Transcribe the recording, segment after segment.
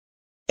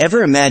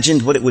Ever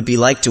imagined what it would be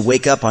like to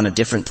wake up on a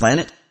different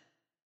planet?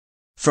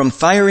 From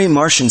fiery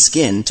Martian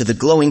skin to the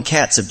glowing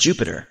cats of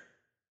Jupiter.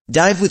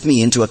 Dive with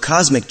me into a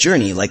cosmic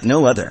journey like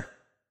no other.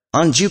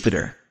 On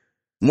Jupiter,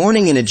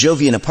 morning in a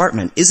Jovian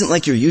apartment isn't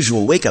like your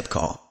usual wake-up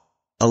call.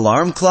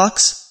 Alarm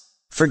clocks?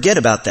 Forget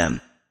about them.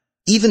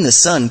 Even the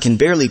sun can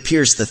barely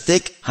pierce the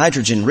thick,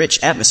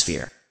 hydrogen-rich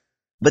atmosphere.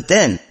 But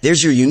then,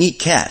 there's your unique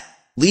cat,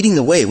 leading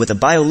the way with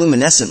a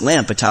bioluminescent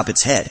lamp atop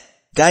its head,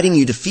 guiding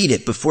you to feed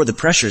it before the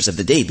pressures of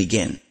the day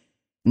begin.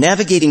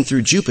 Navigating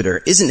through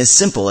Jupiter isn't as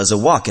simple as a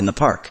walk in the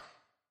park.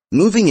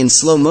 Moving in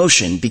slow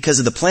motion because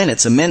of the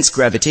planet's immense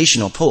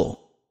gravitational pull.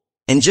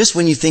 And just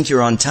when you think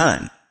you're on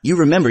time, you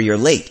remember you're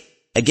late.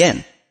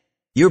 Again.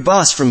 Your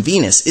boss from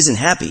Venus isn't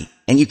happy,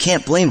 and you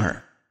can't blame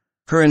her.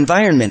 Her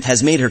environment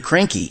has made her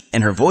cranky,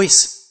 and her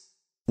voice?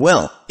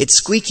 Well, it's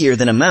squeakier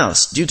than a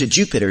mouse due to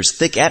Jupiter's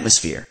thick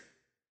atmosphere.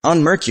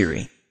 On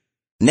Mercury.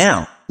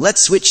 Now,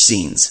 let's switch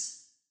scenes.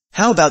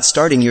 How about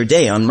starting your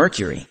day on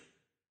Mercury?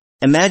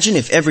 Imagine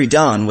if every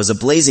dawn was a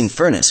blazing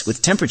furnace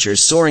with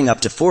temperatures soaring up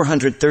to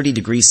 430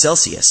 degrees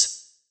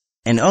Celsius.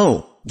 And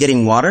oh,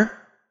 getting water?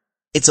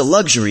 It's a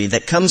luxury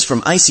that comes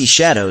from icy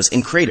shadows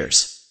in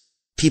craters.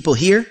 People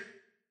here?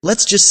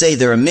 Let's just say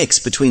they're a mix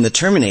between the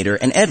Terminator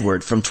and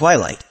Edward from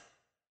Twilight.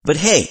 But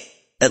hey,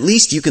 at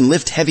least you can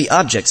lift heavy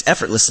objects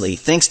effortlessly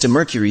thanks to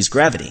Mercury's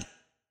gravity.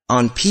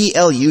 On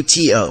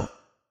Pluto.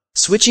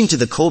 Switching to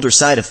the colder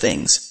side of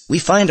things, we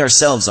find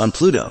ourselves on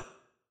Pluto.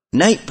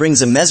 Night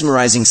brings a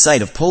mesmerizing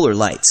sight of polar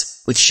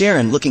lights, with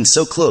Charon looking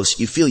so close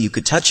you feel you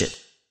could touch it.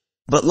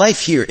 But life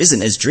here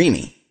isn't as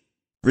dreamy.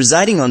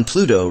 Residing on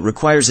Pluto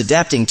requires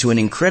adapting to an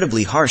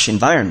incredibly harsh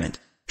environment,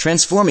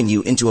 transforming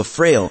you into a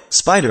frail,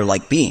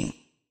 spider-like being.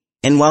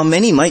 And while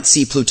many might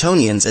see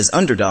Plutonians as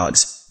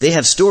underdogs, they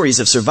have stories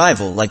of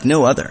survival like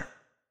no other.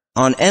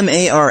 On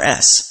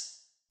Mars.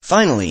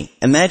 Finally,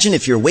 imagine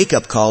if your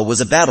wake-up call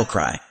was a battle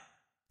cry.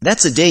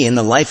 That's a day in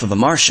the life of a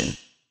Martian.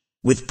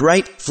 With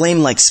bright,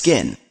 flame-like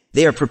skin,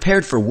 they are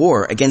prepared for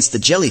war against the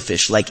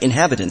jellyfish-like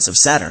inhabitants of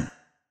Saturn.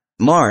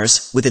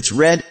 Mars, with its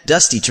red,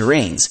 dusty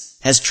terrains,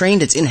 has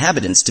trained its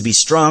inhabitants to be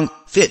strong,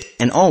 fit,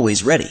 and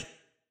always ready.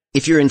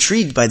 If you're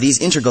intrigued by these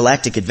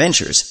intergalactic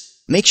adventures,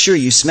 make sure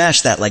you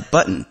smash that like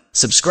button,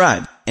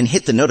 subscribe, and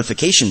hit the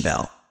notification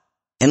bell.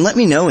 And let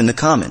me know in the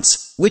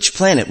comments, which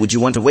planet would you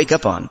want to wake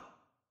up on?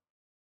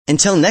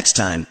 Until next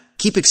time,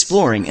 keep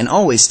exploring and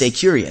always stay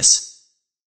curious.